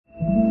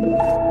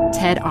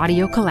TED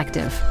Audio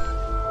Collective.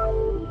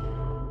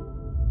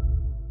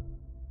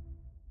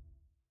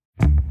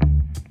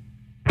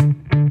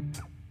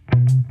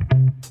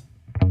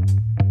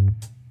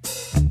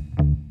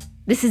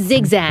 This is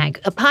Zigzag,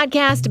 a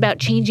podcast about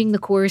changing the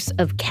course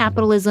of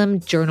capitalism,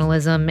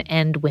 journalism,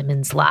 and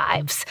women's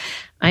lives.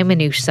 I'm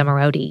Manoush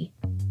Zomorodi,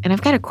 and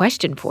I've got a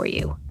question for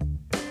you.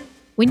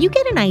 When you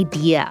get an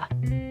idea,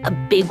 a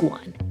big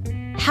one,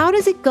 how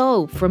does it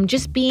go from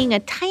just being a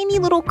tiny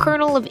little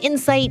kernel of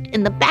insight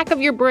in the back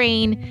of your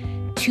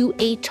brain to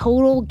a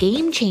total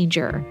game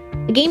changer?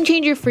 A game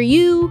changer for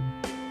you,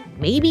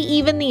 maybe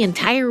even the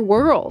entire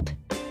world.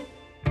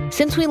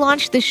 Since we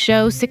launched this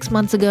show 6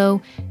 months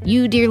ago,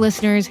 you, dear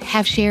listeners,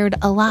 have shared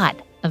a lot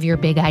of your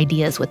big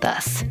ideas with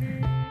us.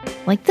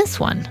 Like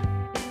this one.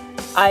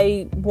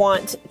 I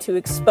want to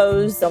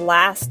expose the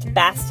last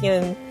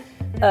bastion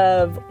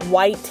of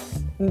white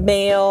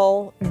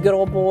male good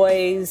old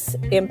boys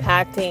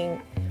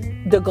impacting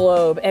the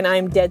globe. And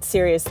I'm dead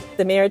serious.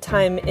 The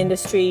maritime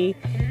industry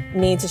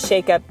needs a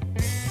shakeup.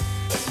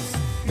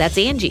 That's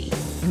Angie.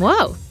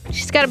 Whoa,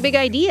 she's got a big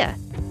idea.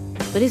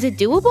 But is it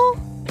doable?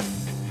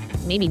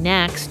 Maybe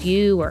next,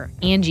 you or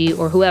Angie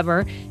or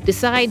whoever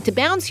decide to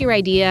bounce your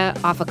idea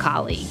off a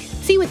colleague.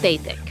 See what they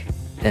think.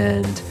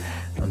 And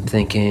I'm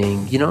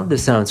thinking,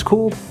 this sounds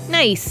cool.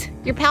 Nice.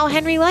 Your pal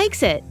Henry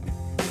likes it.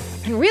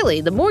 And really,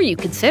 the more you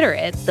consider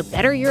it, the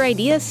better your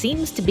idea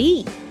seems to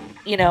be.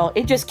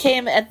 It just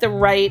came at the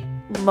right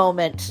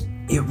moment.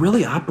 It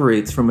really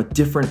operates from a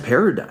different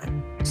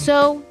paradigm.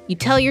 So you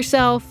tell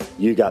yourself,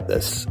 you got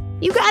this.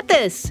 You got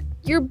this.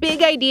 Your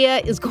big idea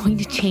is going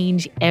to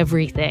change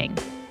everything.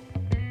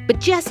 But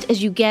just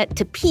as you get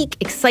to peak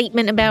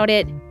excitement about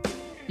it,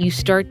 you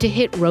start to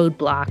hit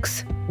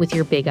roadblocks with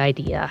your big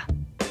idea.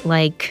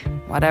 Like,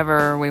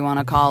 whatever we want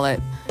to call it.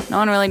 No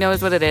one really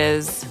knows what it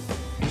is.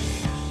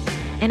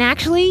 And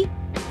actually,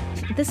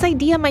 this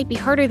idea might be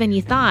harder than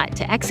you thought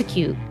to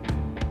execute.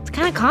 It's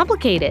kind of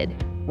complicated.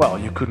 Well,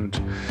 you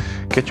couldn't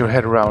get your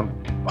head around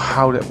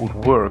how that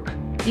would work.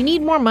 You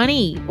need more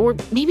money, or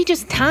maybe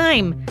just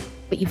time,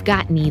 but you've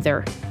got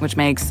neither. Which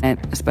makes it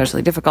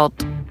especially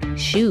difficult.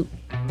 Shoot.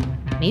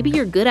 Maybe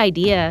your good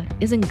idea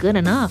isn't good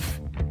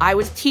enough. I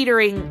was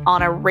teetering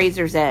on a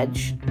razor's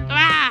edge.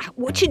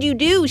 What should you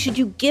do? Should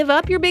you give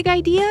up your big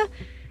idea?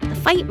 The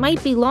fight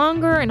might be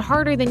longer and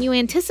harder than you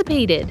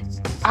anticipated.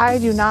 I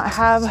do not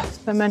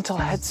have the mental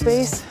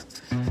headspace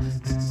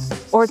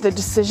or the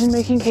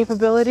decision-making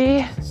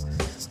capability.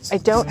 I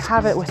don't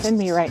have it within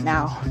me right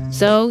now.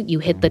 So you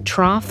hit the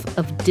trough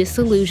of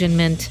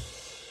disillusionment,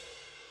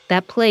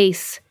 that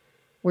place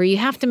where you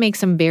have to make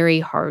some very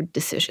hard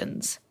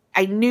decisions.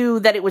 I knew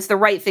that it was the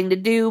right thing to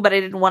do, but I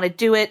didn't want to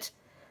do it.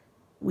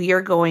 We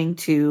are going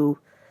to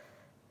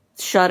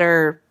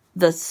shutter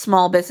the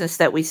small business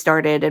that we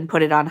started and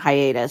put it on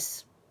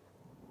hiatus.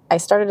 I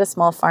started a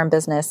small farm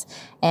business,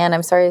 and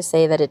I'm sorry to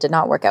say that it did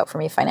not work out for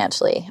me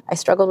financially. I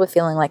struggled with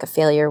feeling like a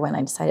failure when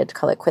I decided to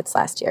call it quits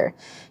last year.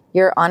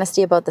 Your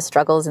honesty about the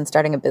struggles in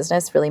starting a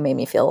business really made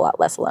me feel a lot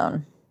less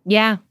alone.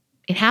 Yeah,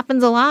 it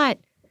happens a lot.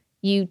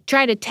 You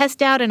try to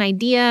test out an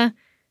idea,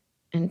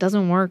 and it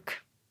doesn't work.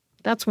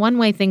 That's one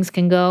way things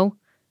can go.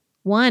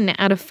 1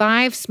 out of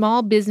 5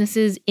 small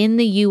businesses in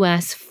the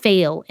U.S.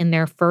 fail in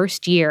their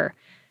first year.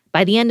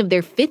 By the end of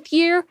their 5th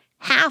year,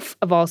 half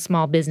of all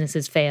small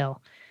businesses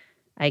fail.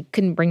 I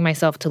couldn't bring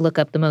myself to look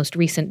up the most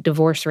recent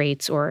divorce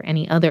rates or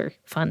any other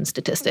fun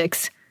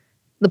statistics.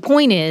 The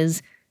point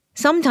is,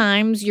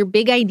 sometimes your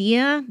big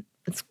idea,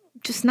 it's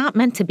just not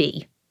meant to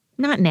be.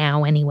 Not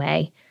now,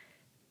 anyway.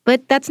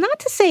 But that's not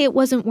to say it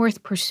wasn't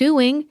worth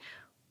pursuing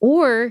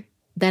or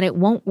that it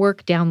won't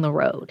work down the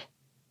road.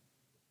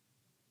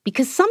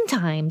 Because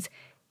sometimes,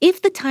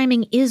 if the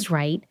timing is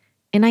right,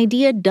 an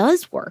idea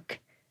does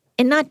work.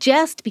 And not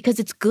just because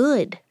it's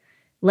good.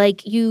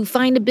 Like you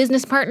find a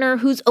business partner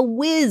who's a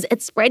whiz at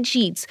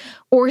spreadsheets,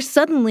 or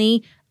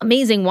suddenly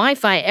amazing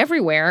Wi-Fi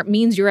everywhere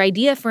means your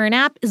idea for an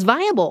app is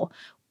viable.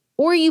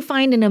 Or you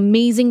find an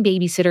amazing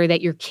babysitter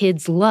that your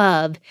kids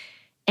love,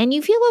 and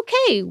you feel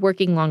okay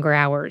working longer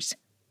hours.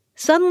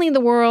 Suddenly the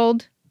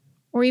world,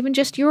 or even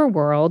just your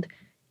world,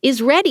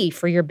 is ready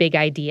for your big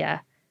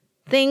idea.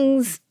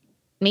 Things,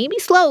 maybe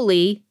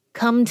slowly,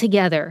 come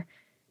together.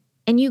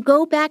 And you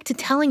go back to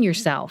telling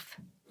yourself,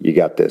 you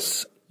got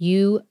this.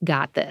 You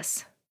got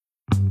this.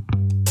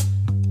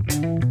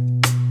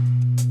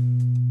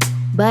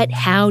 But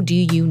how do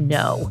you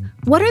know?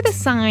 What are the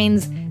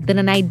signs that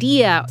an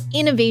idea,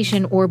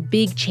 innovation, or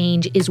big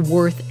change is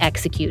worth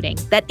executing?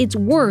 That it's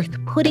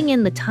worth putting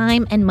in the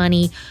time and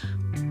money,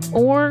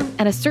 or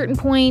at a certain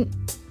point,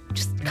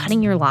 just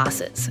cutting your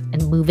losses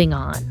and moving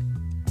on?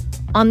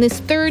 On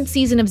this 3rd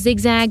season of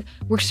Zigzag,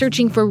 we're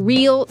searching for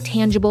real,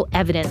 tangible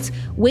evidence,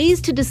 ways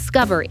to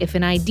discover if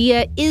an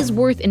idea is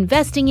worth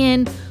investing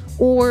in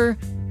or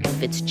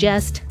if it's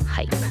just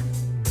hype.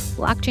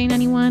 Blockchain,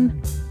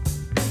 anyone?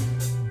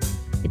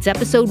 It's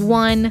episode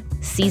 1,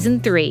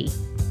 season 3,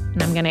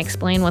 and I'm going to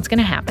explain what's going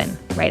to happen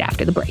right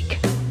after the break.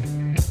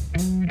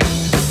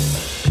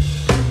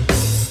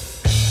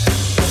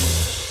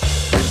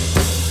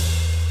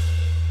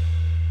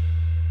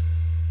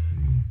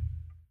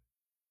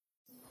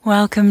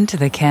 Welcome to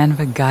the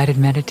Canva guided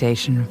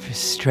meditation for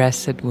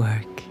stress at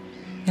work.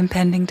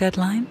 Impending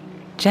deadline?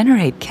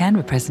 Generate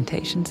Canva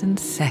presentations in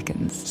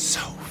seconds.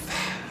 So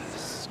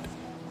fast.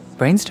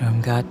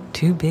 Brainstorm got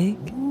too big?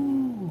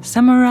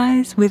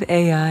 Summarize with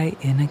AI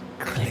in a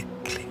click.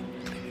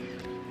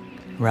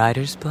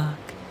 Writer's block?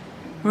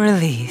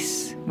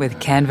 Release with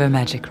Canva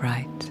Magic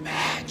Write.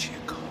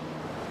 Magical.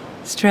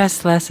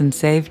 Stress less and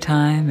save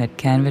time at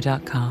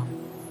canva.com.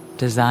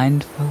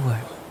 Designed for work.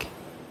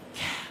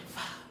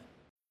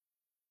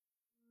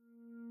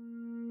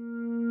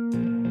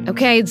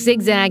 Okay, it's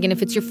Zigzag, and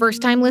if it's your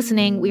first time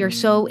listening, we are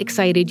so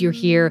excited you're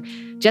here.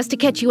 Just to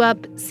catch you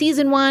up,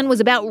 Season 1 was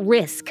about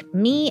risk.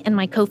 Me and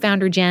my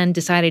co-founder Jen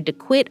decided to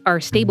quit our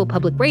stable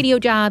public radio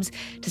jobs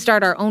to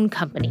start our own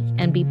company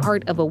and be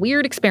part of a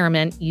weird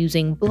experiment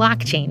using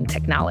blockchain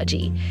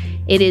technology.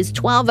 It is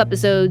 12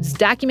 episodes,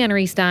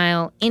 documentary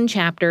style, in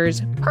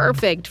chapters,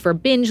 perfect for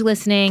binge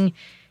listening.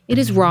 It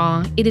is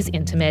raw, it is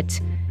intimate,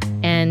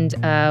 and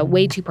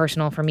way too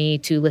personal for me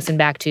to listen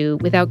back to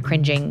without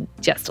cringing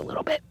just a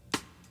little bit.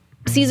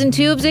 Season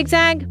 2 of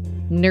Zigzag,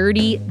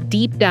 nerdy,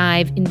 deep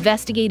dive,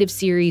 investigative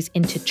series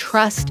into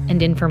trust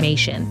and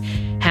information,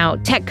 how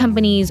tech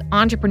companies,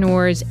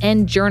 entrepreneurs,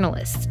 and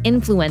journalists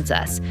influence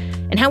us,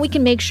 and how we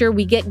can make sure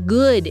we get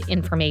good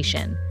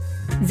information.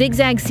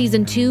 Zigzag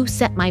Season 2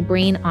 set my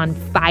brain on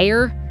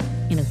fire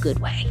in a good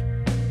way.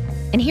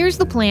 And here's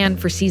the plan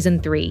for Season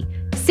 3.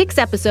 6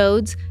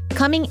 episodes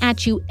coming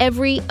at you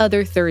every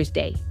other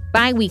Thursday,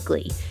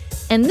 bi-weekly.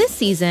 And this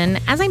season,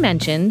 as I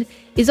mentioned,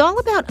 is all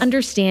about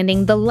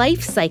understanding the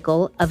life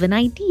cycle of an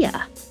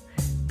idea.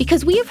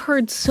 Because we have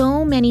heard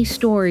so many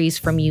stories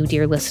from you,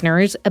 dear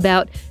listeners,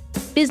 about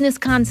business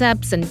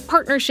concepts and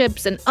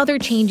partnerships and other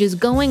changes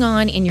going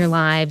on in your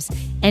lives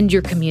and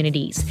your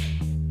communities.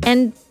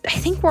 And I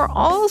think we're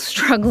all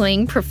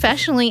struggling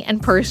professionally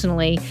and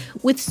personally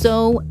with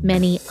so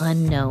many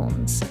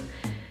unknowns.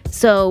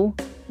 So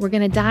we're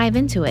going to dive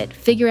into it,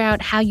 figure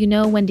out how you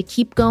know when to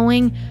keep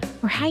going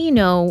or how you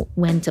know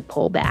when to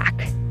pull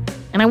back.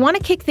 And I want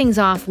to kick things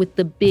off with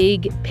the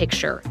big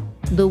picture,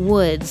 the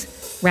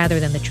woods rather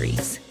than the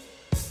trees.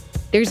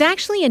 There's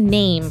actually a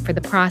name for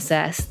the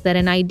process that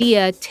an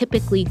idea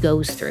typically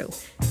goes through.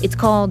 It's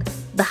called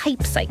the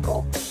hype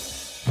cycle.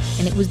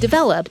 And it was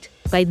developed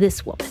by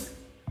this woman.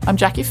 I'm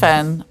Jackie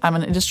Fenn. I'm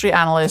an industry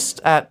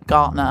analyst at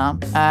Gartner.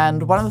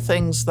 And one of the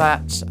things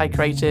that I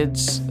created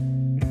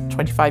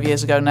 25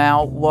 years ago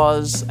now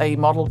was a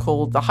model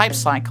called the hype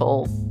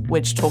cycle,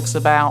 which talks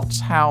about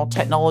how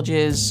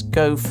technologies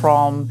go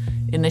from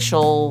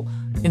initial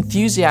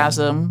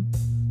enthusiasm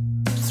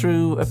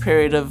through a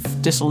period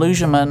of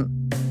disillusionment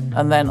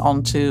and then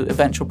on to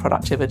eventual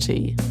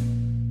productivity.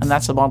 And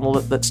that's a model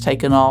that's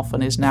taken off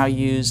and is now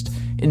used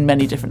in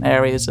many different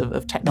areas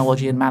of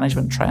technology and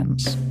management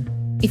trends.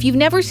 If you've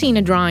never seen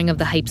a drawing of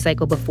the hype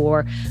cycle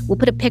before, we'll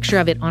put a picture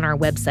of it on our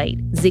website,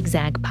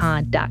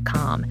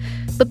 zigzagpod.com.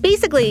 But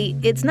basically,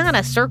 it's not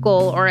a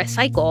circle or a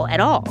cycle at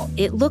all.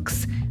 It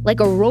looks like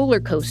a roller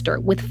coaster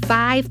with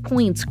 5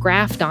 points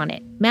graphed on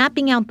it,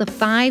 mapping out the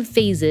 5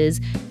 phases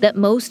that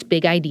most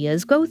big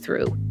ideas go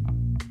through.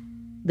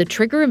 The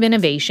trigger of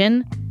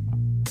innovation,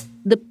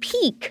 the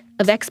peak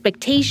of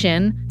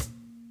expectation,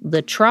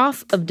 the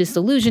trough of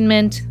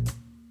disillusionment,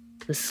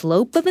 the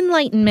slope of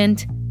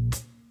enlightenment,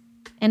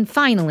 and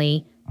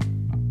finally,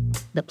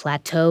 the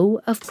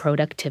plateau of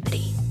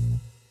productivity.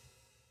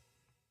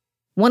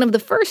 One of the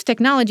first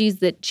technologies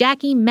that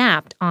Jackie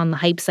mapped on the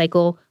hype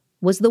cycle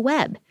was the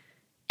web.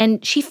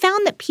 And she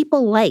found that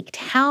people liked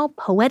how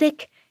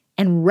poetic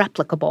and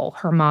replicable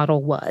her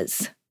model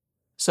was.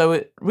 So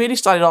it really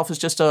started off as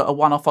just a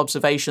one-off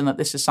observation that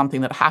this is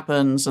something that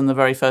happens. And the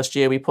very first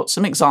year, we put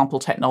some example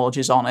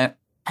technologies on it.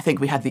 I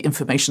think we had the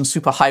information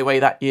superhighway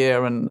that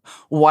year, and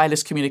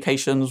wireless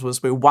communications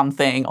was one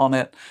thing on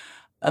it.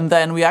 And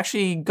then we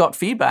actually got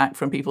feedback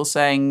from people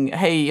saying,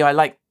 hey, I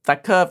like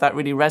that curve, that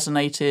really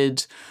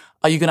resonated.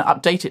 Are you going to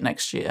update it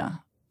next year?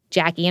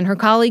 Jackie and her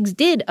colleagues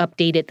did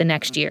update it the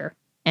next year,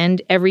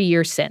 and every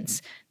year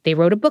since. They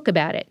wrote a book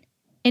about it.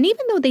 And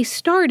even though they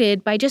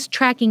started by just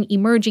tracking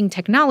emerging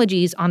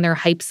technologies on their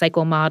hype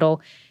cycle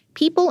model,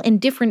 people in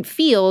different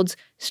fields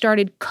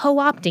started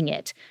co-opting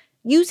it,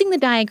 using the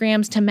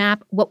diagrams to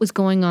map what was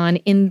going on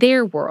in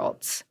their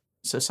worlds.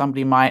 So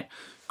somebody might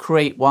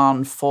create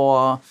one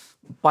for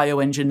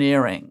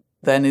bioengineering.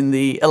 Then in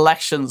the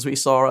elections, we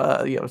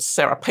saw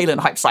Sarah Palin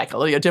hype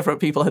cycle. Different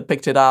people had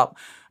picked it up.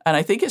 And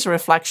I think it's a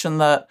reflection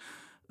that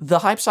the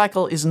hype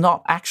cycle is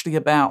not actually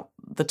about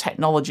the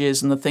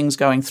technologies and the things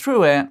going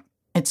through it.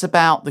 It's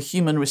about the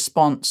human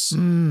response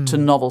to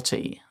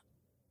novelty.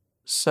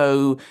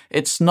 So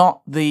it's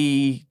not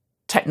the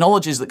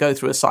technologies that go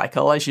through a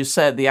cycle. As you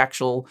said, the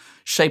actual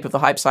shape of the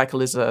hype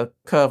cycle is a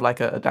curve like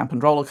a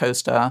dampened roller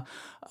coaster.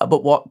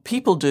 But what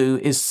people do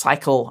is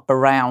cycle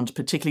around,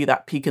 particularly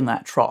that peak and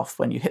that trough.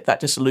 When you hit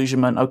that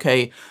disillusionment,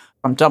 okay,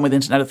 I'm done with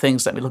Internet of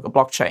Things. Let me look at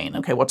blockchain.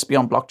 Okay, what's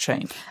beyond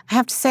blockchain? I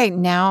have to say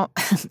now,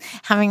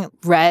 having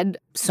read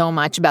so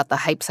much about the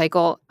hype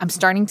cycle, I'm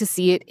starting to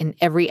see it in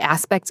every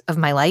aspect of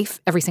my life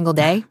every single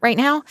day right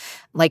now.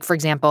 Like, for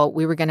example,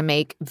 we were going to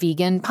make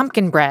vegan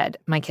pumpkin bread,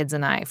 my kids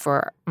and I,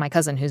 for my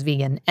cousin who's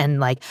vegan.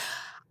 And like,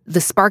 the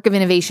spark of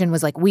innovation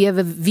was like, we have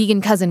a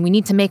vegan cousin. We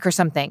need to make her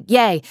something.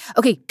 Yay.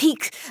 Okay,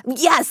 peak.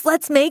 Yes,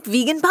 let's make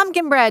vegan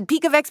pumpkin bread.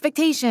 Peak of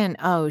expectation.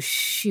 Oh,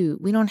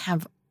 shoot. We don't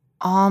have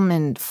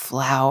almond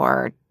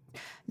flour.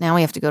 Now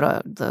we have to go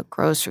to the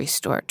grocery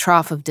store.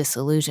 Trough of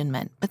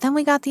disillusionment. But then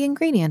we got the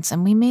ingredients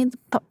and we made,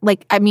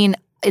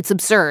 it's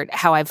absurd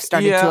how I've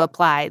started to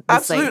apply this.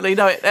 Absolutely.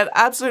 No, it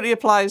absolutely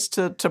applies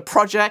to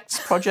projects.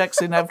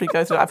 Projects inevitably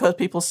go through. I've heard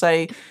people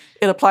say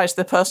it applies to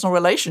their personal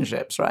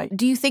relationships, right?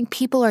 Do you think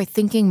people are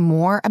thinking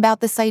more about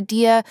this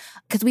idea?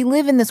 Because we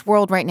live in this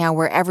world right now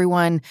where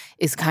everyone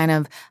is kind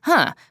of,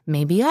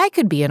 maybe I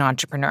could be an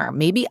entrepreneur.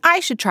 Maybe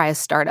I should try a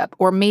startup.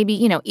 Or maybe,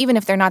 even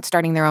if they're not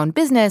starting their own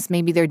business,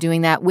 maybe they're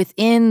doing that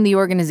within the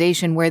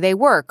organization where they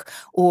work.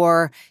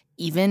 Or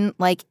even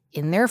like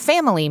in their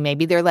family,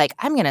 maybe they're like,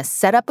 I'm going to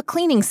set up a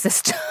cleaning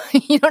system.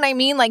 You know what I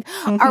mean? Like,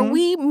 Are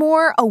we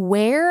more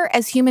aware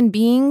as human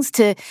beings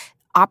to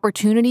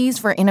opportunities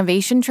for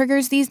innovation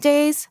triggers these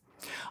days?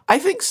 I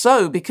think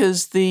so,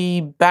 because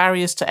the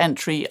barriers to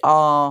entry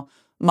are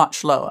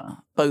much lower,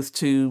 both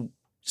to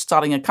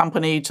starting a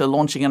company, to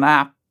launching an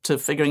app, to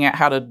figuring out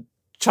how to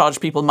charge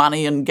people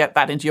money and get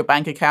that into your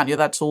bank account.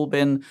 That's all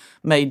been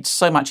made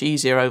so much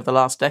easier over the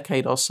last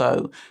decade or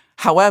so.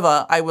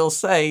 However, I will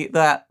say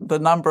that the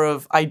number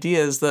of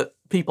ideas that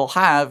people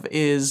have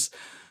is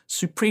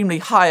supremely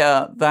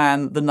higher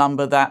than the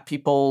number that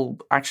people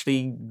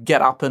actually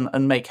get up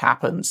and make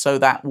happen. So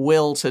that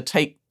will to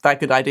take that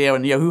good idea,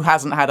 and who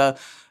hasn't had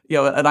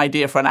an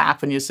idea for an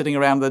app, and you're sitting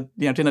around the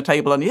dinner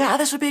table and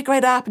this would be a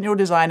great app, and you're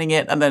designing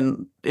it, and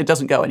then it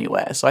doesn't go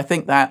anywhere. So I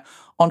think that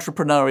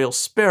entrepreneurial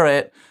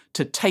spirit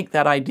to take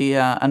that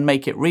idea and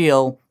make it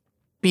real,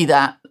 be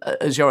that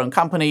as your own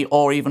company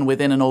or even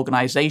within an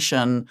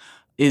organization,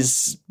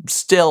 is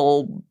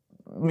still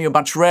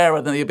much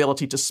rarer than the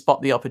ability to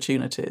spot the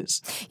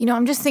opportunities.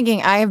 I'm just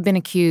thinking, I have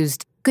been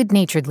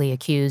good-naturedly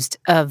accused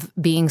of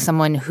being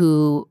someone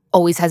who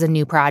always has a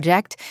new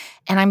project.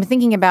 And I'm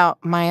thinking about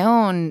my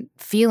own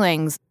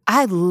feelings.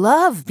 I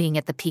love being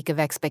at the peak of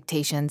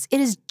expectations.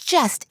 It is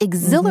just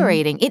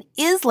exhilarating. It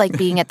is like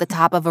being at the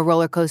top of a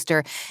roller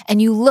coaster,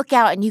 and you look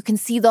out and you can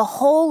see the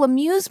whole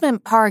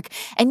amusement park,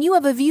 and you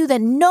have a view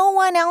that no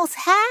one else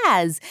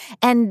has.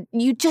 And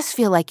you just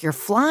feel like you're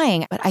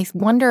flying. But I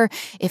wonder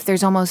if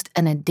there's almost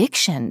an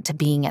addiction to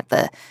being at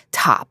the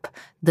top,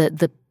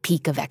 the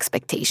peak of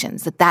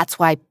expectations, that's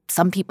why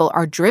some people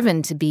are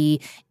driven to be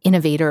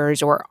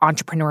innovators or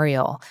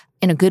entrepreneurial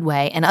in a good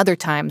way. And other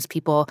times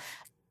people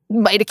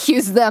might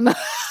accuse them of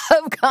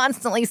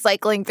constantly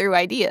cycling through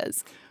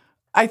ideas.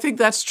 I think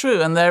that's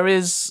true. And there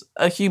is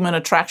a human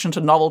attraction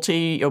to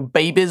novelty. Your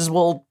babies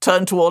will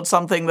turn towards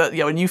something that,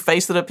 a new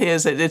face that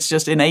appears. It's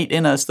just innate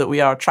in us that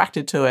we are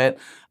attracted to it,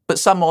 but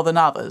some more than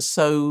others.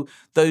 So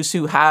those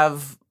who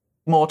have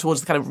more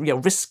towards the kind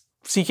of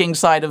risk-seeking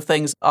side of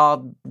things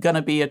are going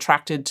to be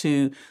attracted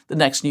to the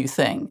next new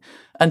thing.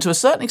 And to a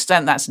certain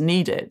extent, that's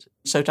needed.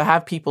 So to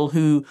have people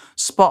who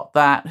spot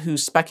that, who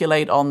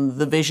speculate on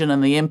the vision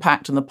and the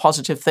impact and the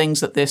positive things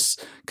that this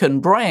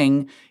can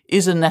bring,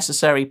 is a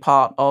necessary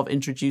part of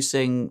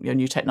introducing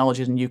new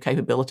technologies and new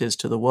capabilities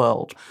to the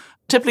world.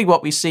 Typically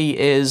what we see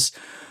is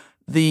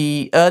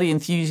the early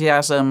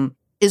enthusiasm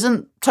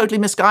isn't totally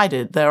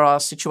misguided. There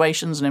are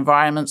situations and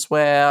environments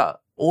where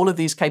all of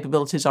these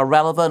capabilities are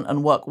relevant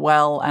and work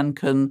well and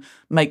can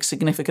make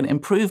significant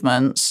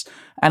improvements.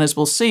 And as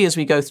we'll see as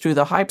we go through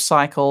the hype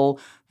cycle,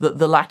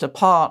 the latter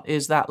part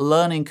is that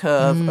learning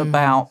curve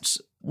about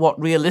what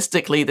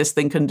realistically this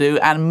thing can do,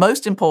 and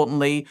most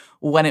importantly,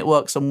 when it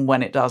works and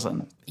when it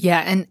doesn't. Yeah,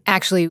 and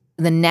actually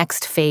the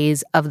next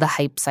phase of the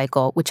hype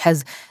cycle, which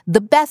has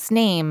the best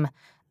name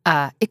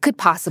it could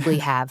possibly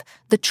have,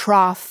 the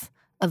trough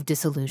of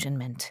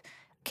disillusionment.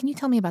 Can you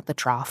tell me about the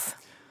trough?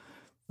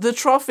 The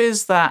trough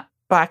is that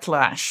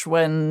backlash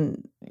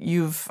when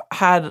you've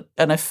had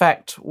an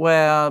effect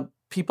where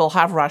people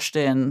have rushed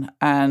in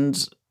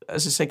and,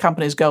 as I say,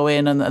 companies go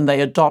in and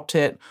they adopt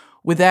it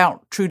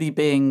without truly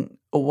being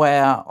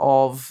aware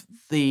of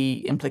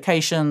the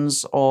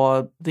implications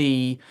or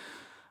the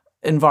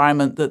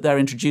environment that they're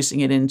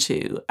introducing it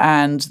into.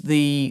 And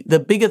the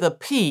bigger the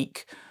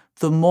peak,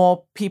 the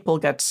more people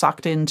get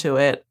sucked into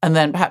it. And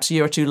then perhaps a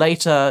year or two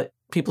later,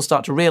 people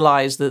start to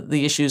realize that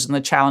the issues and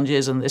the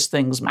challenges and this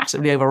thing's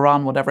massively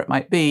overrun, whatever it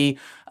might be,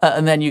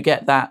 and then you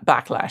get that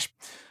backlash.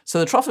 So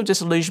the trough of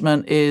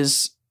disillusionment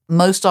is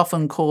most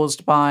often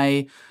caused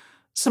by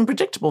some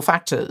predictable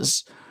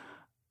factors.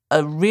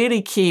 A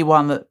really key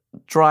one that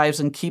drives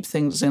and keeps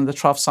things in the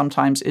trough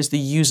sometimes is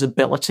the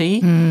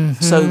usability. Mm-hmm.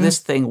 So this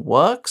thing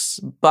works,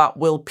 but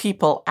will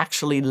people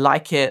actually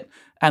like it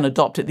and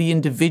adopt it, the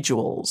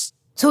individuals?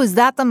 So is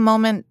that the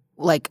moment,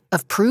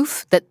 of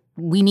proof, that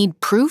we need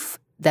proof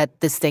that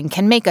this thing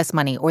can make us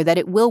money, or that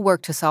it will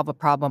work to solve a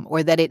problem,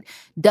 or that it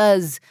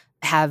does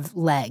have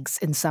legs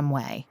in some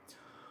way?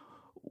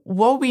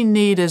 What we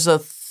need is a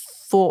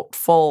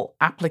thoughtful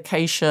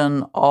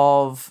application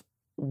of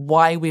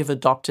why we've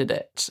adopted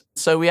it.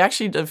 So we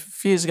actually, a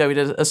few years ago, we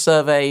did a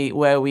survey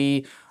where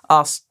we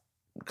asked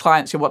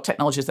clients what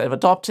technologies they've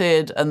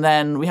adopted. And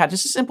then we had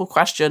just a simple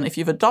question. If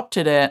you've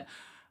adopted it,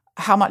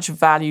 how much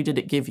value did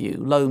it give you?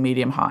 Low,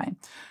 medium, high?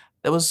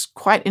 It was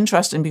quite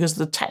interesting because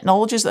the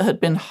technologies that had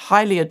been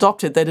highly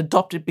adopted, they'd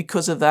adopted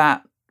because of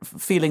that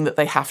feeling that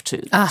they have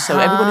to. So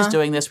everybody's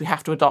doing this, we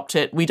have to adopt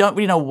it. We don't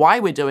really know why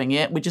we're doing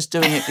it. We're just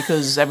doing it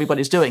because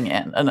everybody's doing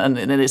it and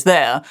it's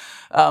there.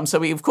 So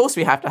we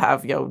have to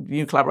have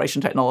new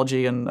collaboration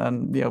technology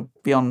and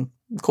be on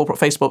corporate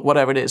Facebook,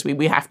 whatever it is.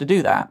 We have to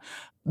do that.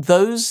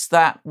 Those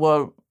that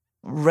were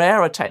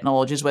rarer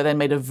technologies where they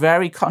made a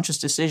very conscious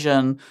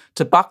decision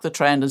to buck the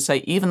trend and say,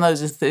 even though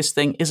this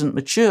thing isn't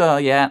mature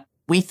yet,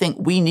 we think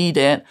we need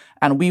it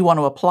and we want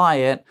to apply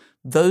it.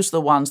 Those are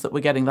the ones that were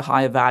getting the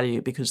higher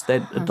value because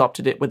they'd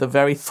adopted it with a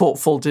very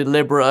thoughtful,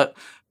 deliberate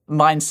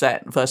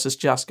mindset versus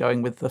just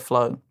going with the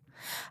flow.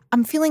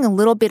 I'm feeling a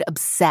little bit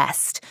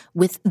obsessed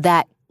with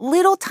that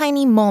little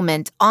tiny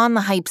moment on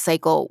the hype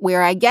cycle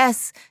where I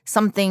guess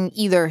something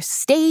either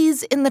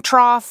stays in the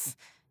trough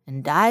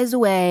and dies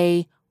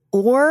away,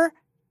 or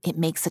it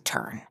makes a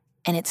turn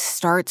and it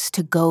starts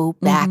to go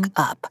back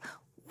up.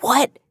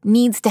 What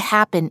needs to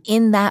happen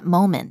in that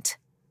moment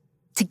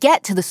to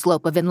get to the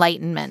slope of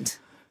enlightenment?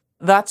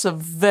 That's a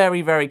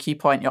very, very key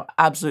point. You're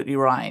absolutely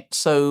right.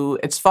 So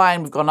it's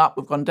fine. We've gone up,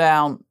 we've gone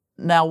down.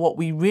 Now, what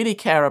we really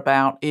care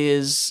about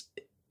is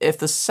if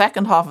the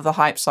second half of the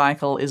hype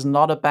cycle is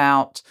not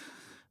about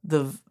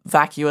the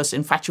vacuous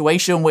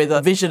infatuation with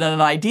a vision and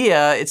an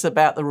idea, it's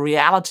about the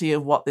reality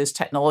of what this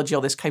technology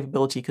or this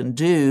capability can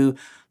do.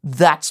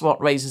 That's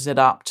what raises it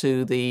up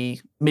to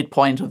the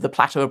midpoint of the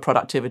plateau of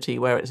productivity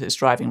where it's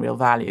driving real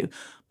value.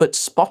 But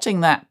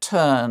spotting that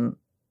turn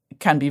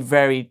can be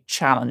very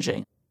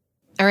challenging.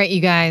 All right,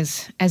 you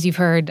guys, as you've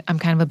heard, I'm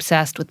kind of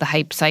obsessed with the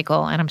hype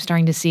cycle, and I'm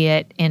starting to see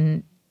it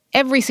in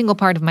every single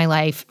part of my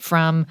life,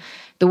 from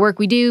the work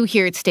we do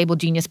here at Stable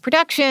Genius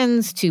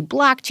Productions to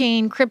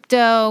blockchain,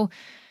 crypto,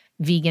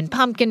 vegan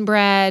pumpkin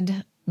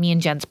bread, me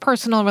and Jen's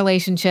personal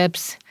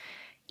relationships,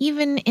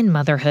 even in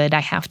motherhood,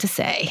 I have to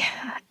say.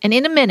 And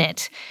in a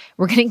minute,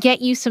 we're going to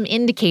get you some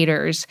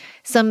indicators,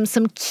 some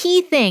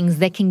key things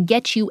that can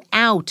get you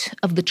out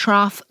of the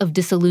trough of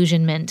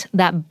disillusionment,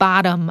 that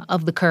bottom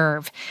of the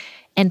curve,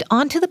 and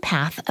onto the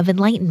path of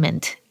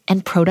enlightenment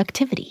and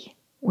productivity,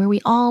 where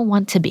we all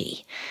want to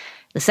be.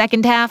 The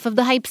second half of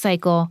the hype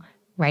cycle,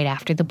 right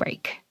after the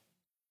break.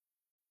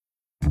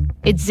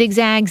 It's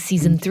Zigzag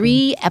Season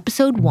 3,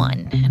 Episode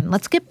 1, and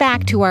let's get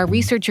back to our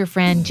researcher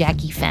friend,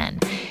 Jackie Fenn.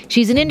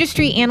 She's an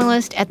industry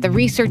analyst at the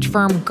research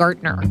firm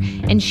Gartner,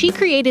 and she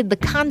created the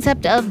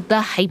concept of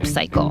the hype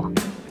cycle.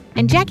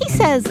 And Jackie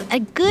says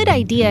a good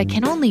idea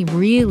can only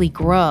really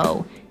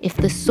grow if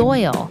the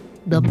soil,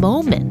 the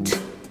moment,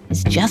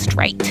 is just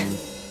right.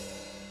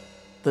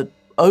 The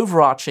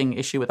overarching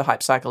issue with the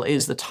hype cycle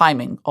is the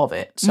timing of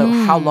it. So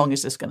how long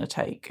is this going to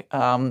take?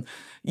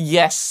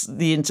 Yes,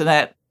 the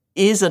internet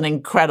is an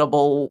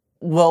incredible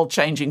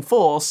world-changing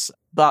force,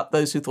 but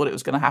those who thought it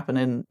was going to happen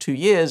in 2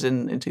 years,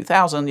 in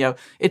 2000,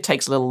 it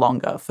takes a little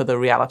longer for the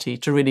reality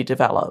to really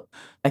develop.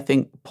 I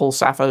think Paul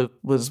Saffo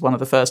was one of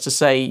the first to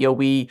say,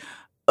 we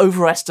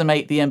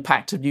overestimate the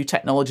impact of new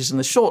technologies in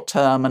the short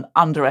term and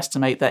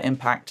underestimate their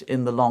impact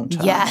in the long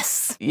term.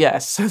 Yes.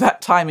 So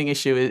that timing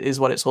issue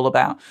is what it's all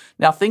about.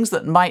 Now, things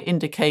that might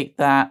indicate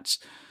that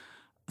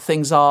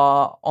things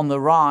are on the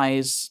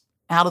rise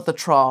out of the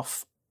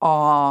trough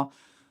are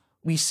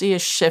we see a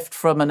shift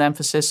from an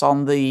emphasis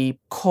on the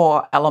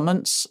core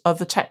elements of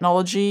the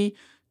technology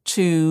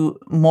to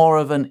more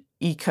of an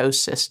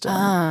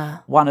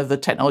ecosystem. One of the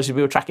technologies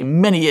we were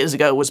tracking many years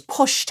ago was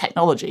push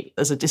technology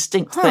as a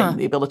distinct thing,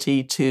 the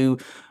ability to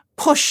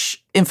push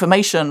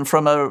information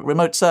from a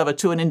remote server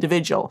to an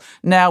individual.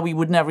 Now we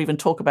would never even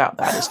talk about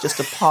that. It's just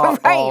a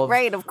part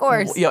right, of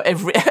course.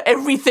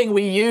 Everything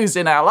we use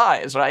in our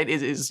lives, right,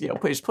 is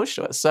push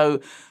to us.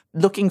 So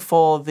looking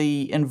for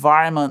the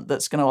environment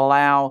that's going to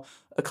allow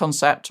a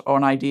concept or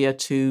an idea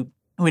to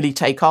really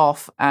take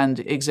off and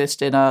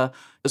exist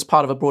as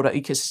part of a broader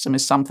ecosystem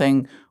is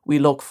something we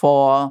look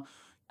for.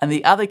 And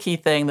the other key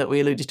thing that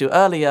we alluded to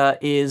earlier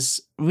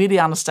is really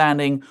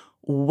understanding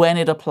when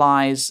it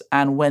applies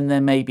and when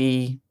there may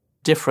be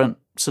different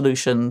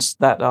solutions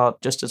that are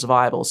just as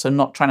viable. So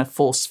not trying to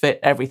force fit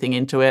everything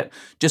into it.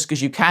 Just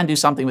because you can do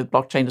something with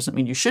blockchain doesn't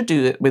mean you should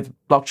do it with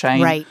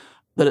blockchain. Right.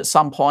 But at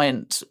some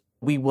point,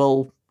 we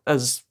will,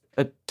 as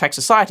a tech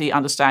society,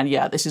 understand,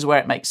 this is where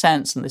it makes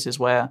sense and this is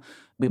where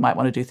we might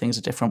want to do things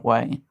a different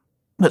way.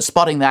 But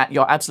spotting that,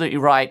 you're absolutely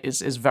right,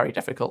 is very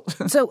difficult.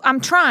 So I'm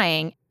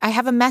trying. I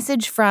have a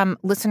message from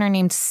a listener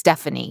named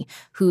Stephanie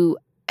who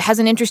has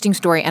an interesting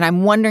story, and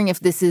I'm wondering if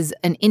this is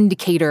an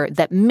indicator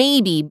that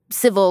maybe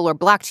civil or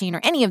blockchain or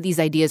any of these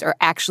ideas are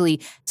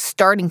actually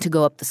starting to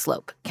go up the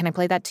slope. Can I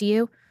play that to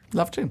you?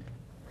 Love to.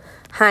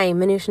 Hi,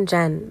 Manoush and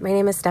Jen. My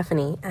name is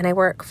Stephanie, and I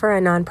work for a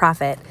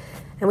nonprofit.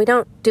 And we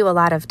don't do a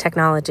lot of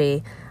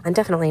technology, and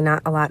definitely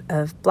not a lot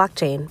of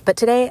blockchain. But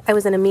today I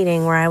was in a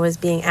meeting where I was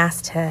being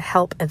asked to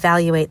help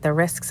evaluate the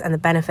risks and the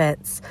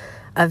benefits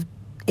of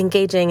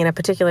engaging in a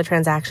particular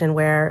transaction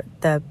where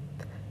the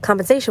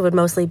compensation would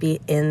mostly be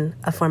in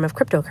a form of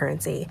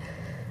cryptocurrency.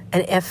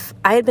 And if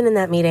I had been in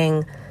that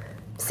meeting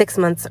 6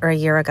 months or a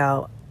year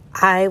ago,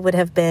 I would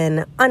have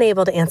been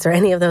unable to answer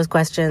any of those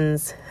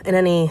questions in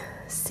any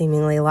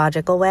seemingly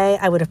logical way.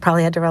 I would have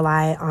probably had to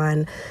rely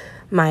on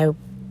my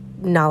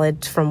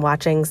knowledge from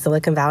watching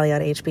Silicon Valley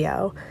on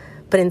HBO.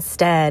 But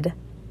instead,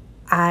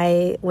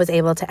 I was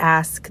able to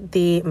ask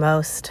the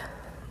most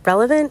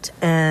relevant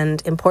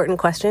and important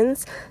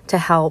questions to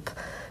help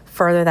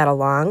further that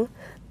along.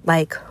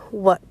 Like,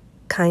 what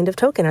kind of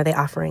token are they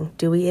offering?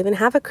 Do we even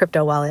have a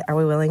crypto wallet? Are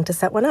we willing to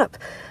set one up?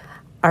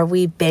 Are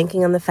we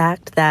banking on the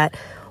fact that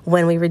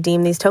when we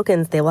redeem these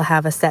tokens, they will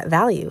have a set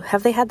value?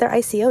 Have they had their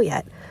ICO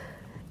yet?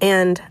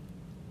 And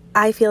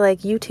I feel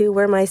like you two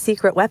were my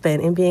secret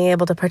weapon in being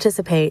able to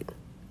participate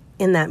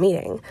in that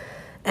meeting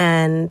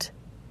and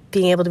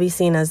being able to be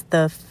seen as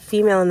the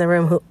female in the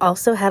room who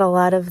also had a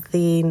lot of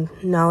the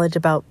knowledge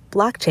about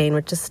blockchain,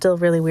 which is still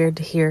really weird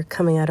to hear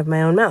coming out of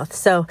my own mouth.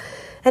 So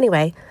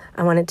anyway,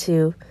 I wanted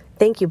to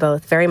thank you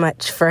both very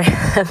much for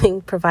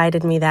having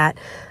provided me that.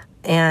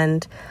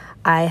 And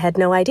I had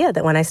no idea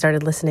that when I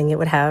started listening, it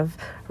would have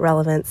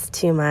relevance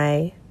to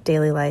my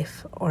daily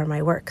life or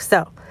my work.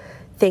 So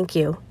thank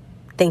you.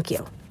 Thank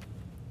you.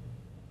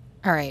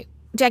 All right.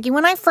 Jackie,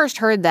 when I first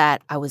heard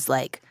that, I was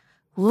like,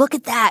 look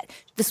at that.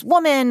 This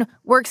woman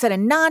works at a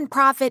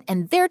nonprofit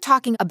and they're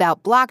talking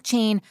about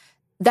blockchain.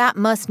 That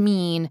must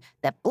mean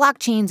that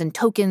blockchains and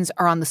tokens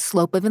are on the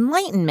slope of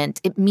enlightenment.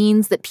 It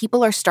means that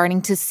people are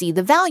starting to see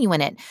the value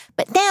in it.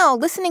 But now,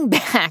 listening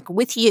back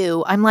with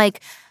you, I'm like,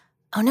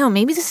 oh no,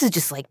 maybe this is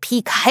just like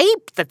peak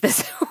hype that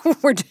this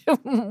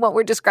what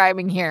we're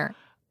describing here.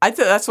 I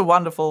think that's a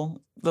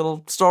wonderful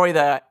little story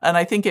there. And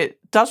I think it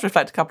does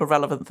reflect a couple of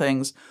relevant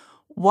things.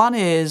 One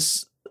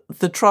is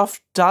the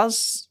trough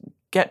does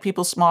get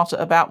people smarter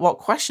about what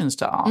questions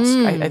to ask.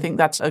 I think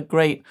that's a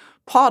great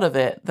part of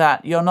it,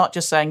 that you're not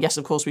just saying, yes,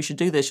 of course we should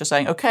do this. You're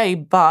saying, okay,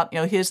 but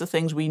here's the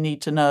things we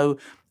need to know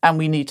and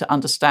we need to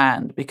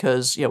understand,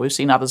 because we've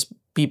seen others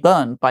be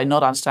burned by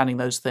not understanding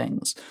those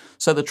things.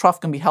 So the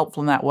trough can be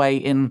helpful in that way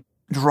in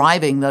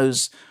driving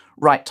those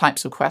right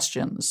types of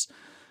questions.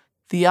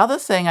 The other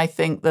thing I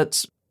think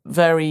that's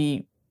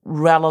very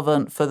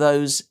relevant for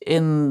those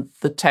in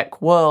the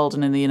tech world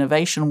and in the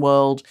innovation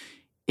world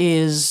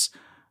is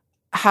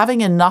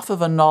having enough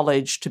of a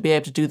knowledge to be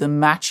able to do the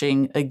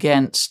matching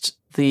against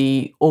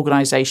the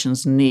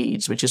organization's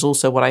needs, which is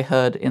also what I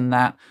heard in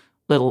that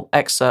little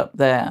excerpt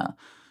there.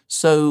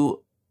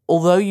 So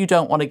although you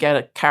don't want to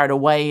get carried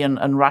away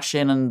and rush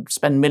in and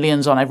spend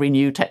millions on every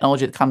new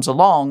technology that comes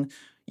along,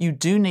 you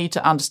do need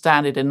to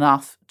understand it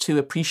enough to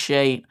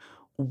appreciate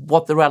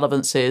what the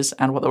relevance is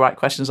and what the right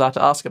questions are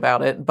to ask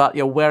about it, but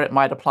where it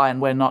might apply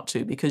and where not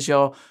to, because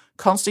you're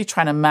constantly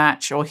trying to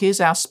match, or here's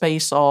our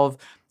space of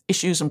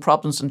issues and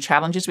problems and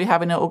challenges we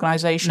have in our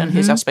organization.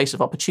 Here's our space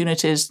of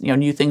opportunities,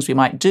 new things we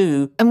might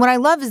do. And what I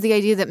love is the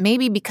idea that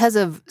maybe because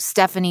of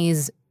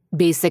Stephanie's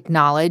basic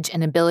knowledge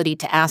and ability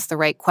to ask the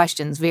right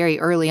questions very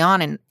early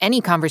on in any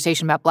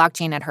conversation about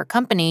blockchain at her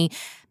company,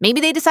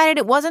 maybe they decided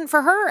it wasn't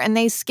for her and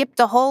they skipped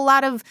a whole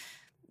lot of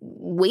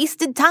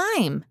wasted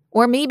time.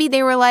 Or maybe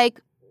they were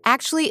like,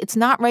 actually, it's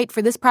not right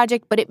for this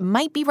project, but it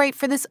might be right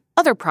for this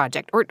other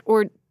project.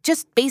 Or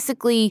just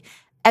basically,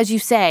 as you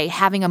say,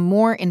 having a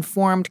more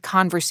informed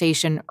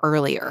conversation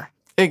earlier.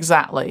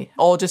 Exactly.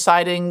 Or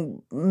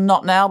deciding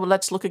not now, but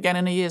let's look again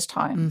in a year's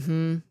time.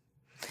 Mm-hmm.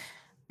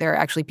 There are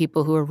actually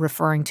people who are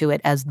referring to it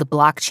as the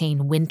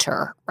blockchain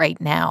winter right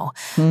now.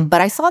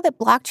 But I saw that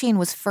blockchain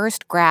was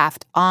first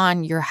graphed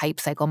on your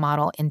Hypecycle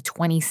model in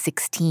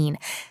 2016.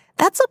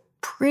 That's a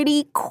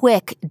pretty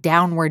quick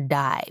downward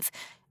dive.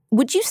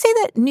 Would you say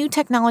that new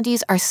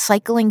technologies are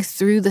cycling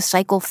through the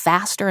cycle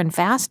faster and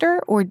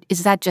faster, or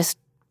is that just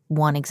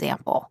one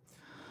example?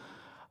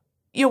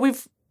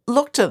 We've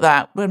looked at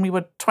that when we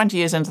were 20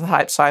 years into the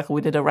hype cycle.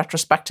 We did a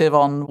retrospective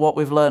on what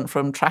we've learned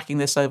from tracking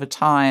this over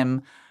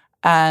time.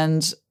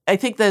 And I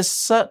think there's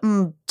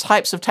certain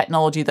types of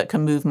technology that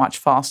can move much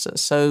faster.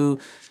 So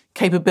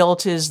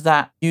capabilities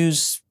that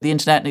use the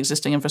internet and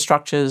existing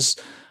infrastructures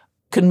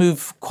can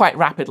move quite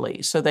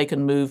rapidly. So they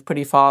can move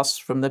pretty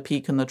fast from the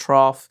peak and the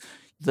trough.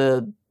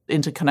 The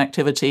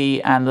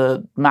interconnectivity and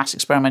the mass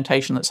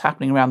experimentation that's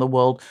happening around the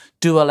world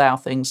do allow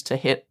things to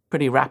hit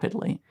pretty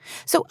rapidly.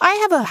 So I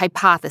have a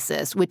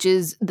hypothesis, which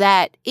is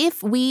that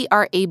if we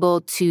are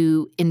able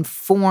to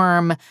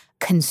inform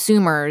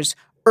consumers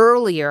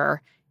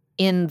earlier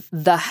in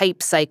the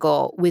hype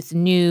cycle with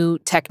new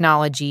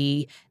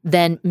technology,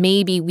 then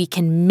maybe we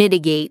can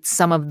mitigate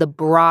some of the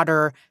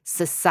broader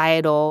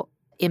societal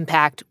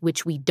impact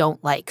which we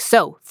don't like.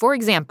 So, for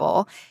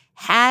example,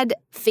 had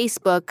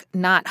Facebook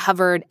not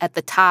hovered at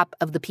the top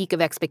of the peak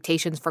of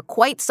expectations for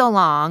quite so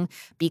long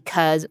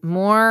because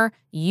more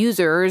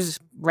users,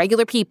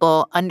 regular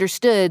people,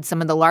 understood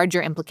some of the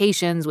larger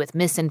implications with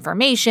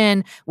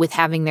misinformation, with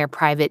having their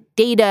private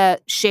data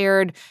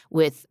shared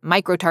with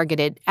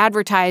micro-targeted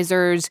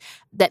advertisers,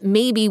 that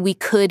maybe we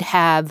could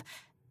have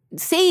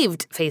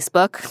saved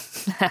Facebook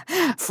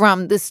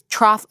from this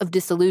trough of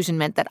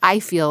disillusionment that I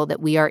feel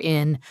that we are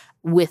in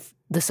with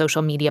the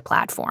social media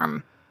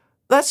platform.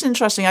 That's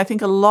interesting. I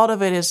think a lot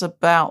of it is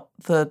about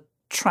the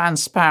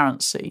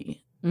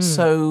transparency.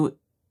 So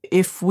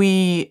if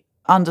we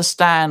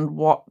understand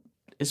what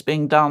is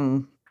being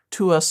done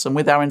to us and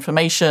with our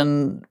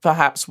information,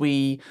 perhaps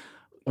we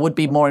would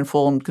be more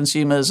informed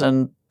consumers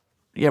and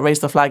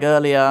raise the flag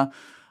earlier,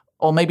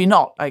 or maybe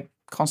not. I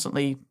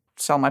constantly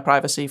sell my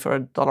privacy for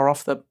 $1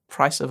 off the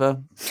price of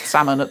a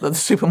salmon at the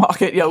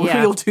supermarket. We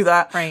all do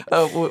that, right.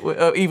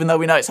 Even though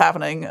we know it's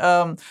happening.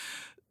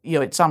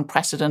 It's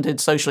unprecedented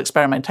social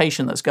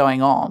experimentation that's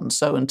going on.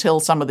 So until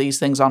some of these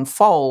things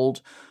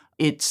unfold,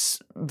 it's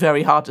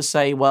very hard to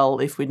say, well,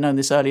 if we'd known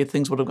this earlier,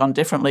 things would have gone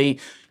differently.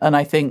 And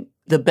I think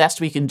the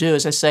best we can do,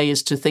 as I say,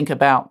 is to think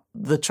about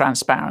the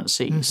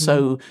transparency. Mm-hmm.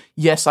 So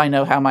yes, I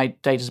know how my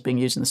data is being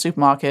used in the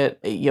supermarket.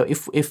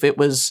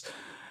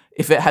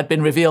 If it had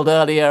been revealed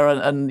earlier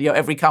and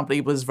every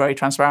company was very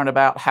transparent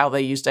about how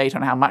they use data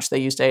and how much they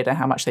use data and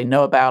how much they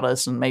know about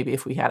us, and maybe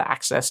if we had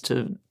access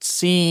to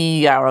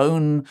see our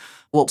own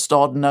what's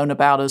stored and known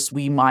about us,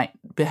 we might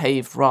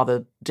behave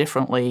rather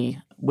differently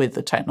with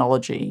the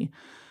technology.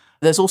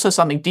 There's also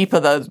something deeper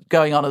though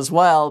going on as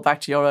well,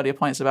 back to your earlier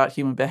points about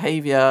human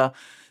behavior.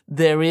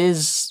 There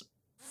is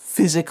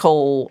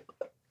physical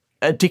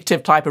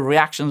addictive type of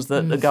reactions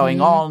that are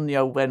going on,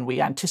 when we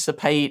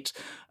anticipate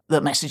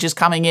the message is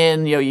coming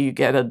in, you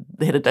hit a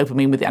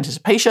dopamine with the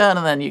anticipation,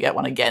 and then you get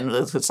one again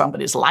because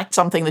somebody's liked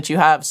something that you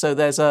have. So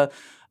there's a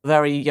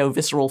very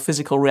visceral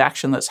physical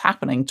reaction that's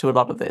happening to a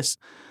lot of this.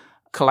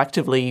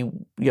 Collectively,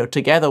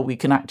 together we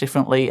can act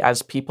differently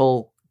as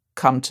people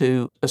come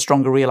to a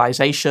stronger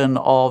realization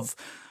of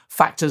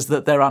factors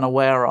that they're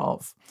unaware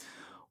of.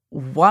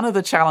 One of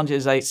the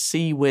challenges I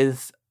see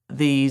with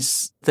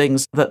these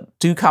things that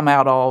do come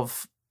out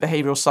of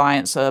behavioral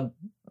science are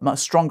a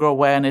stronger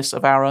awareness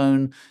of our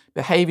own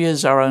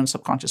behaviors, our own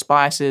subconscious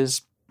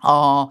biases,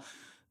 are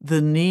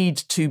the need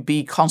to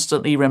be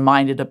constantly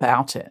reminded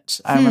about it.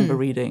 I remember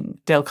reading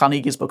Dale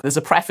Carnegie's book. There's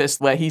a preface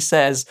where he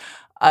says,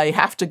 I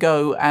have to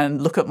go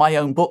and look at my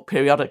own book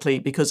periodically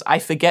because I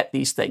forget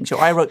these things.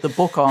 I wrote the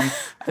book on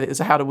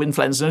how to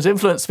influence and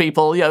influence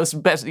people,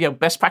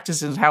 best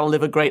practices how to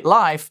live a great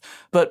life,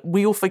 but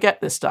we all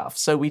forget this stuff.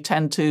 So we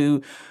tend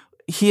to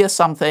hear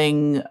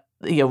something,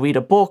 read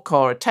a book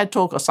or a TED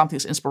Talk or something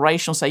that's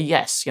inspirational, say,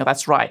 yes,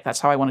 that's right. That's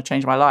how I want to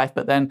change my life.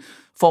 But then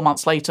 4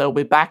 months later,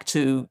 we're back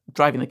to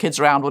driving the kids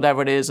around,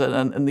 whatever it is,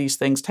 and these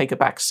things take a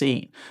back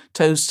seat.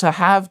 So to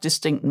have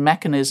distinct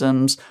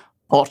mechanisms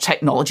or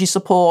technology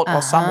support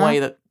or some way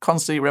that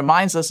constantly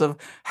reminds us of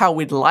how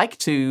we'd like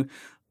to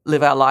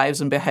live our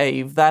lives and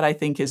behave, that I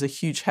think is a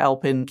huge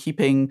help in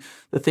keeping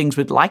the things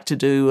we'd like to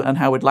do and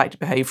how we'd like to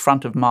behave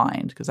front of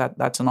mind, because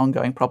that's an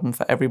ongoing problem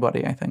for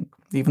everybody, I think,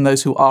 even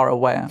those who are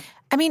aware.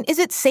 I mean, is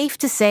it safe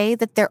to say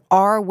that there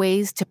are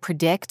ways to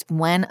predict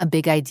when a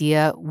big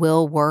idea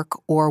will work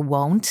or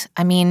won't?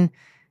 I mean,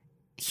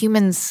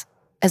 humans,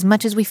 as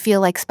much as we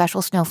feel like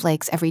special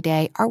snowflakes every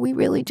day, are we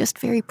really just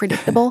very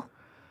predictable?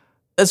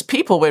 As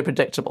people, we're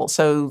predictable.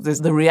 So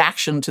there's the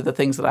reaction to the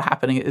things that are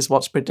happening is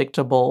what's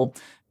predictable.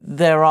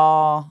 There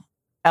are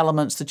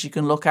elements that you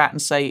can look at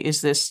and say,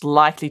 is this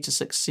likely to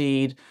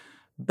succeed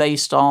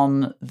based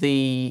on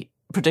the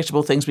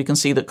predictable things we can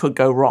see that could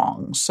go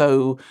wrong?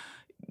 So,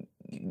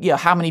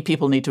 how many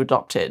people need to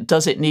adopt it?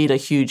 Does it need a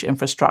huge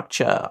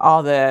infrastructure?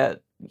 Are there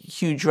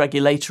huge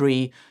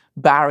regulatory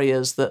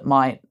barriers that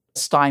might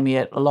stymie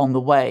it along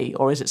the way?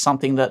 Or is it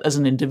something that as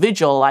an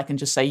individual I can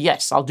just say,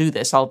 yes, I'll do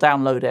this, I'll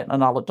download it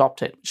and I'll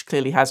adopt it, which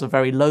clearly has a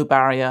very low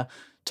barrier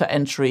to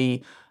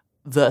entry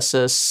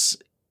versus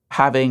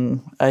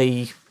having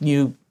a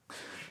new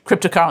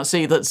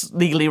cryptocurrency that's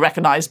legally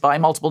recognized by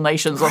multiple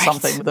nations or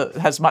something that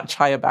has much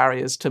higher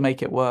barriers to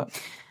make it work.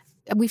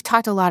 We've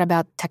talked a lot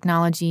about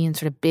technology and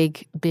sort of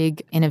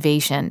big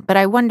innovation, but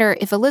I wonder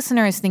if a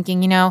listener is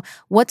thinking,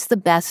 what's the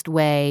best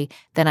way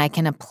that I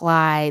can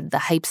apply the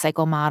hype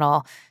cycle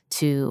model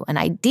to an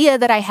idea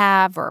that I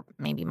have or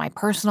maybe my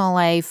personal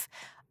life?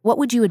 What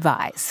would you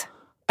advise?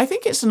 I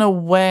think it's an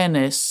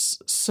awareness,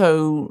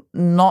 so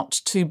not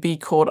to be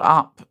caught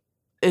up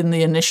in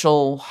the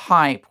initial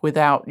hype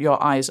without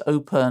your eyes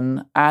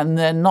open, and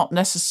then not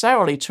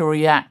necessarily to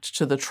react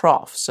to the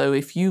trough. So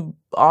if you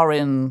are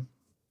in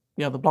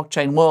the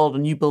blockchain world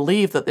and you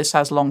believe that this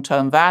has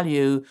long-term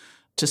value,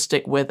 to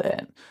stick with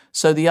it.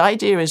 So the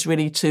idea is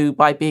really to,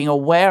 by being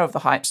aware of the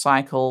hype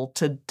cycle,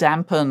 to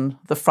dampen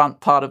the front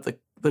part of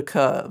the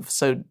curve.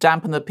 So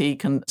dampen the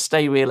peak and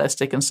stay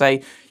realistic and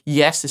say,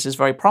 yes, this is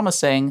very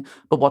promising,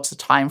 but what's the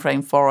time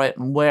frame for it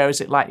and where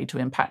is it likely to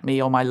impact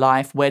me or my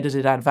life? Where does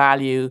it add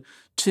value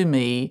to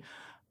me?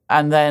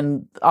 and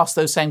then ask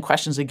those same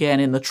questions again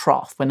in the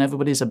trough when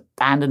everybody's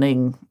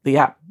abandoning the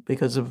app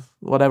because of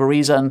whatever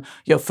reason.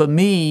 For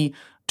me,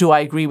 do I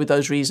agree with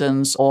those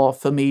reasons? Or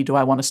for me, do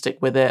I want to stick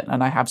with it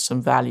and I have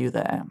some value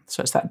there?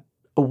 So it's that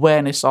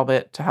awareness of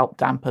it to help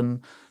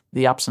dampen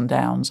the ups and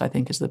downs, I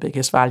think, is the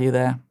biggest value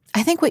there.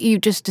 I think what you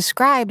just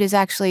described is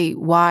actually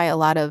why a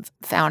lot of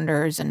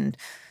founders and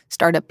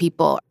startup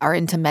people are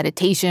into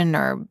meditation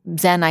or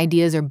Zen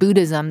ideas or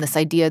Buddhism, this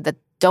idea that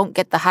don't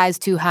get the highs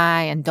too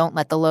high and don't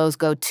let the lows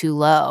go too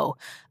low.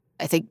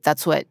 I think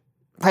that's what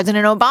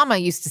President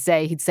Obama used to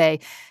say. He'd say,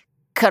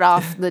 cut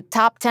off the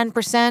top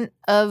 10%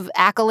 of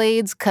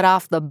accolades, cut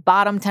off the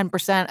bottom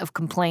 10% of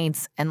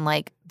complaints, and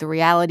the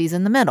reality's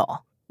in the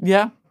middle.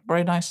 Yeah,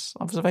 very nice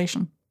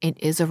observation. It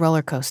is a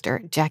roller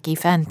coaster. Jackie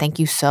Fenn, thank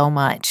you so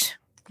much.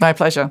 My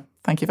pleasure.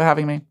 Thank you for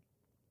having me.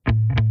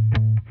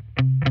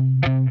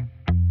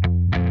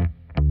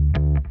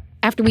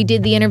 After we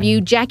did the interview,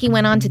 Jackie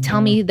went on to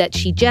tell me that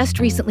she just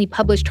recently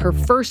published her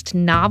first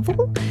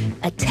novel,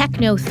 a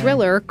techno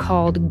thriller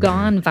called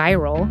Gone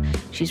Viral.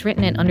 She's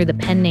written it under the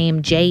pen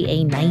name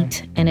J.A.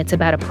 Knight, and it's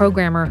about a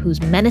programmer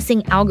whose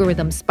menacing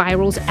algorithm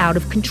spirals out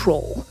of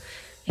control.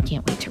 I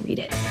can't wait to read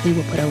it. We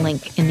will put a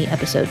link in the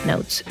episode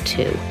notes,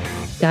 too.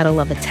 Gotta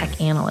love a tech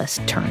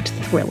analyst turned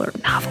thriller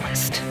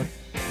novelist.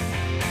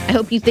 I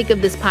hope you think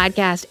of this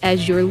podcast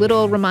as your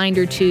little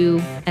reminder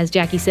to, as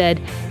Jackie said,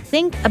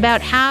 think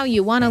about how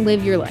you want to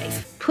live your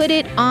life. Put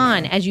it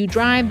on as you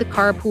drive the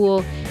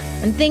carpool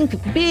and think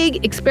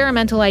big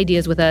experimental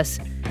ideas with us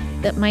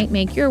that might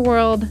make your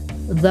world,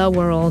 the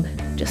world,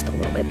 just a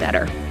little bit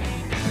better.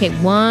 Okay,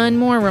 one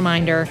more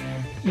reminder.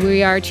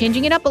 We are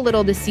changing it up a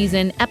little this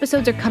season.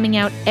 Episodes are coming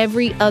out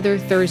every other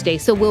Thursday,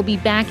 so we'll be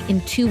back in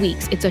 2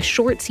 weeks. It's a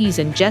short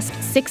season, just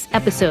 6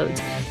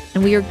 episodes,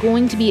 and we are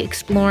going to be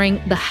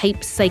exploring the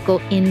hype cycle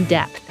in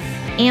depth,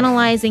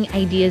 analyzing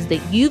ideas that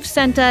you've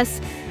sent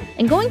us,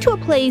 and going to a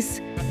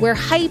place where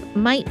hype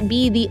might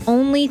be the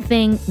only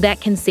thing that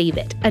can save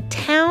it. A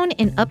town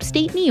in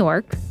upstate New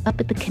York,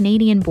 up at the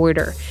Canadian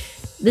border.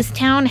 This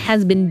town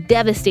has been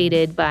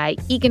devastated by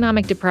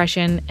economic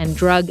depression and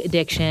drug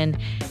addiction.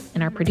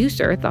 And our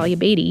producer, Thalia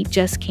Beatty,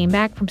 just came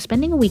back from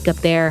spending a week up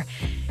there.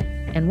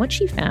 And what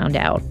she found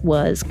out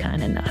was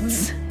kind of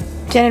nuts.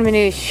 Jen and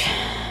Manoush,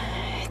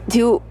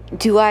 do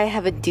I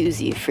have a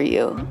doozy for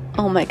you?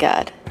 Oh my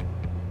God.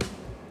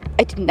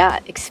 I did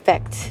not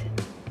expect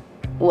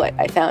what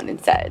I found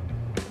inside.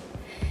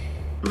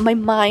 My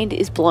mind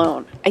is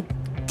blown. I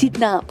did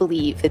not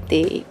believe that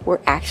they were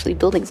actually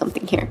building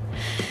something here.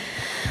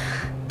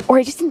 Or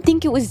I just didn't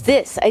think it was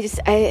this.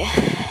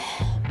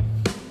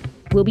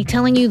 We'll be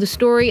telling you the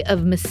story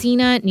of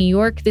Messina, New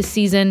York this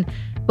season,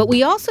 but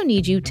we also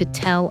need you to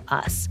tell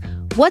us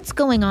what's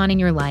going on in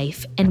your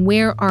life and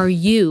where are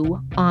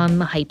you on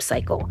the hype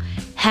cycle?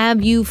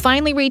 Have you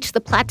finally reached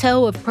the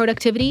plateau of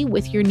productivity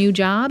with your new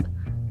job?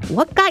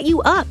 What got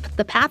you up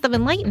the path of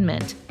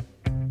enlightenment?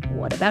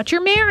 What about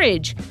your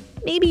marriage?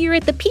 Maybe you're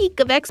at the peak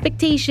of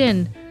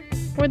expectation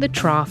or the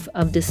trough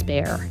of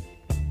despair.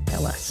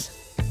 Tell us.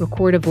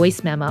 Record a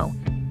voice memo.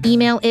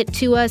 Email it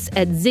to us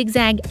at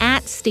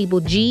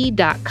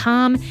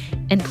zigzag@stableg.com.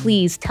 And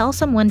please tell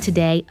someone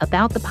today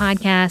about the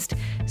podcast.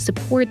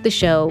 Support the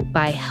show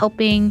by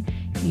helping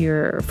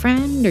your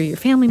friend or your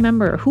family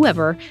member or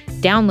whoever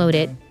download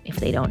it if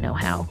they don't know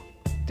how.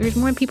 There's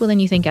more people than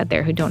you think out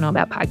there who don't know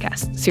about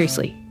podcasts.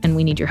 Seriously. And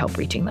we need your help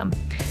reaching them.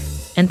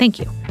 And thank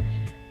you.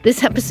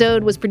 This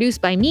episode was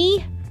produced by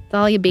me,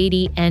 Thalia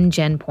Beatty, and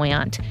Jen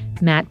Poyant.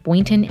 Matt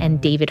Boynton and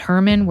David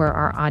Herman were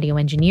our audio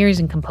engineers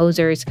and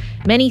composers.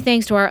 Many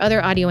thanks to our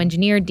other audio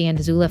engineer, Dan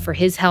Dzula, for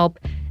his help.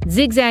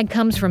 Zigzag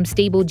comes from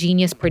Stable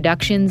Genius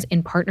Productions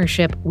in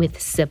partnership with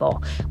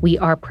Civil. We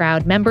are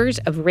proud members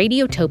of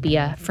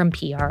Radiotopia from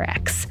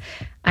PRX.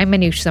 I'm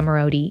Manoush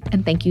Zomorodi,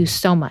 and thank you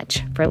so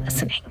much for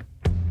listening.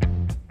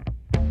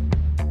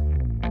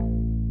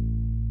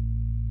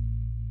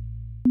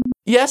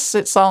 Yes,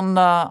 it's on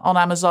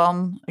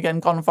Amazon, again,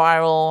 Gone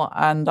Viral,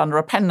 and under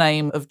a pen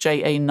name of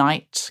J.A.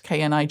 Knight,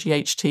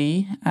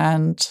 K-N-I-G-H-T,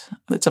 and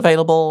it's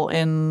available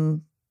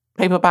in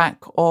paperback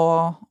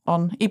or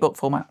on ebook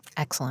format.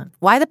 Excellent.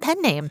 Why the pen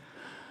name?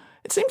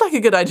 It seemed like a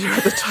good idea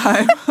at the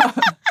time.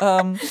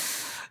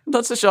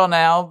 Not so sure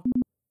now.